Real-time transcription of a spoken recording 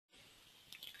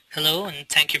Hello and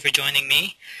thank you for joining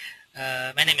me.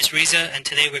 My name is Riza and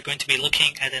today we're going to be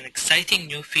looking at an exciting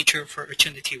new feature for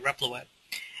Attunity RepliWeb.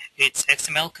 It's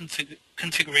XML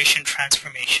configuration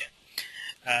transformation,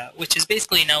 which is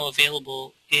basically now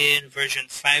available in version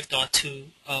 5.2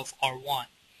 of R1.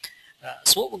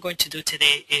 So what we're going to do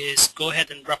today is go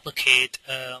ahead and replicate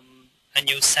a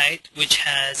new site which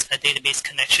has a database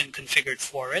connection configured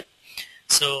for it.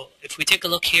 So if we take a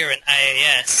look here in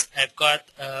IIS, I've got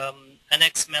an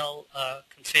XML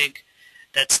config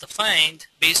that's defined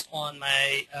based on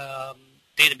my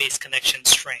database connection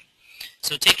string.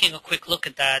 So taking a quick look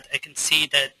at that, I can see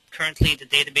that currently the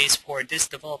database for this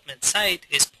development site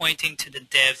is pointing to the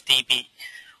dev DB.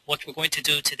 What we're going to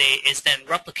do today is then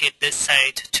replicate this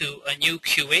site to a new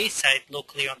QA site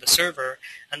locally on the server,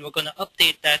 and we're going to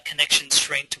update that connection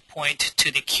string to point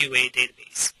to the QA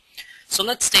database. So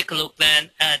let's take a look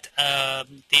then at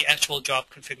the actual job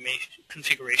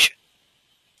configuration.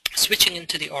 Switching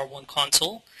into the R1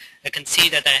 console, I can see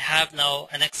that I have now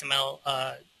an XML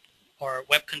or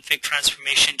web config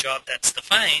transformation job that's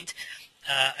defined.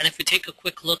 And if we take a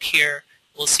quick look here,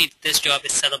 we'll see that this job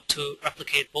is set up to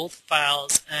replicate both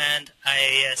files and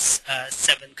IIS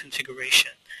 7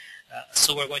 configuration.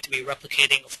 So we're going to be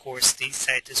replicating, of course, the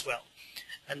site as well.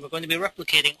 And we're going to be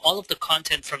replicating all of the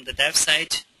content from the dev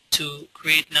site to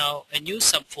create now a new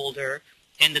subfolder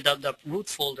in the root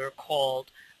folder called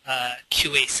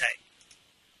QA site.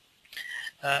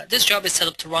 This job is set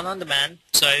up to run on demand,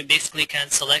 so I basically can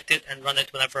select it and run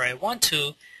it whenever I want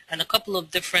to. And a couple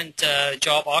of different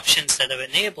job options that I've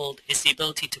enabled is the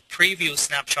ability to preview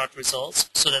snapshot results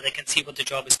so that I can see what the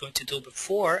job is going to do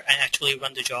before I actually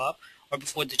run the job, or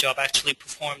before the job actually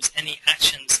performs any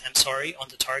actions, on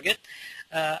the target.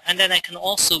 And then I can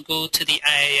also go to the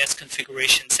IIS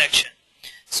configuration section.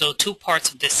 So two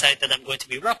parts of this site that I'm going to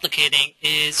be replicating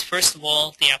is, first of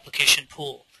all, the application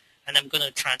pool. And I'm going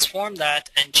to transform that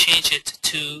and change it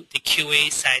to the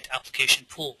QA site application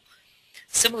pool.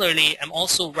 Similarly, I'm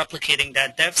also replicating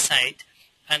that dev site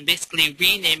and basically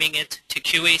renaming it to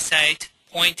QA site,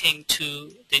 pointing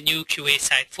to the new QA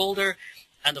site folder,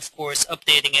 and of course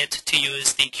updating it to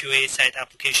use the QA site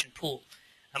application pool.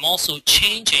 I'm also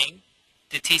changing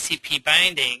the TCP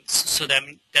bindings so that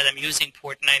I'm using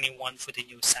port 91 for the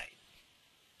new site.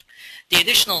 The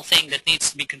additional thing that needs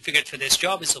to be configured for this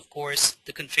job is, of course,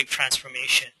 the config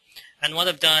transformation. And what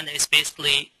I've done is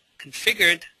basically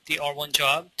configured the R1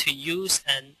 job to use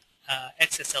an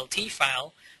XSLT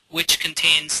file which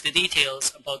contains the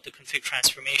details about the config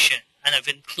transformation. And I've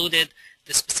included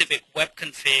the specific web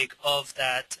config of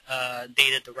that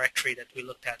data directory that we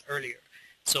looked at earlier.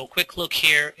 So a quick look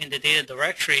here in the data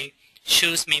directory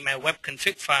shows me my web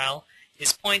config file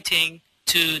is pointing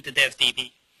to the dev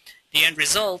DB. The end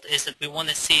result is that we want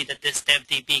to see that this dev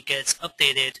DB gets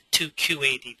updated to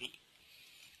QA DB.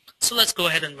 So let's go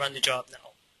ahead and run the job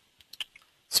now.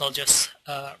 So I'll just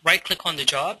right click on the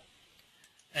job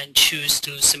and choose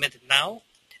to submit it now.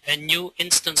 A new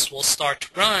instance will start to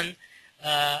run,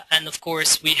 and of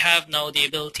course we have now the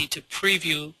ability to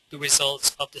preview the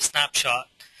results of the snapshot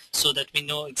so that we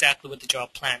know exactly what the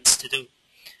job plans to do.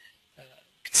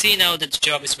 See now that the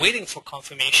job is waiting for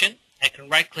confirmation. I can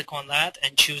right click on that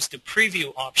and choose the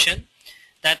preview option.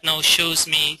 That now shows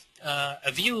me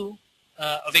a view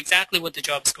of exactly what the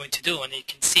job is going to do, and you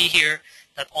can see here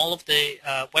that all of the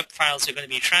web files are going to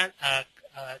be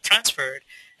transferred,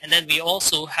 and then we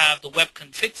also have the web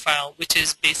config file which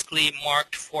is basically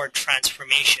marked for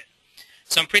transformation.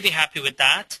 So I'm pretty happy with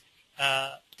that.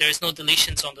 There is no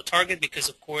deletions on the target because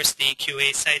of course the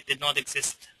QA site did not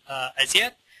exist as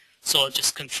yet. So I'll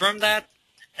just confirm that,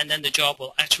 and then the job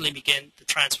will actually begin the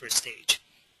transfer stage.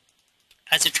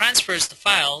 As it transfers the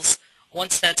files,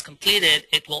 once that's completed,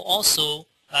 it will also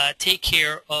take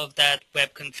care of that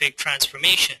web config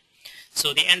transformation.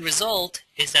 So the end result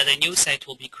is that a new site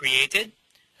will be created,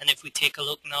 and if we take a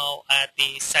look now at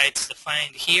the sites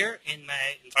defined here in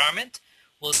my environment,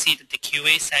 we'll see that the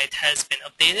QA site has been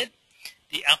updated,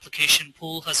 the application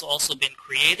pool has also been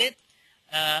created,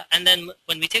 and then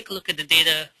when we take a look at the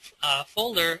data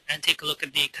folder and take a look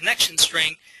at the connection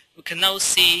string, we can now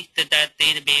see that that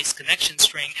database connection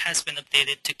string has been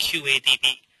updated to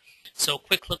QADB. So a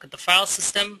quick look at the file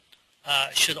system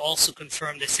should also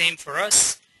confirm the same for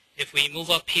us. If we move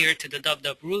up here to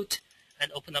the root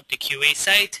and open up the QA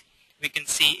site, we can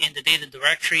see in the data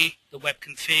directory the web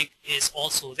config is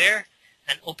also there,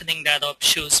 and opening that up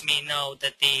shows me now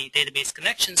that the database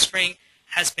connection string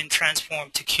has been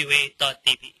transformed to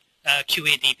QADB.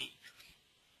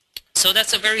 So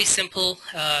that's a very simple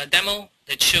demo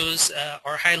that shows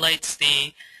or highlights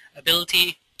the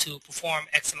ability to perform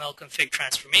XML config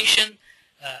transformation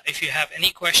If you have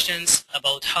any questions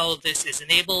about how this is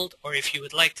enabled, or if you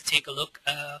would like to take a look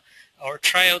or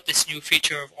try out this new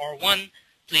feature of R1,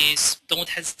 please don't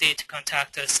hesitate to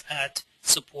contact us at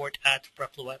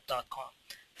support@repliweb.com.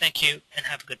 Thank you and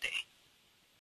have a good day.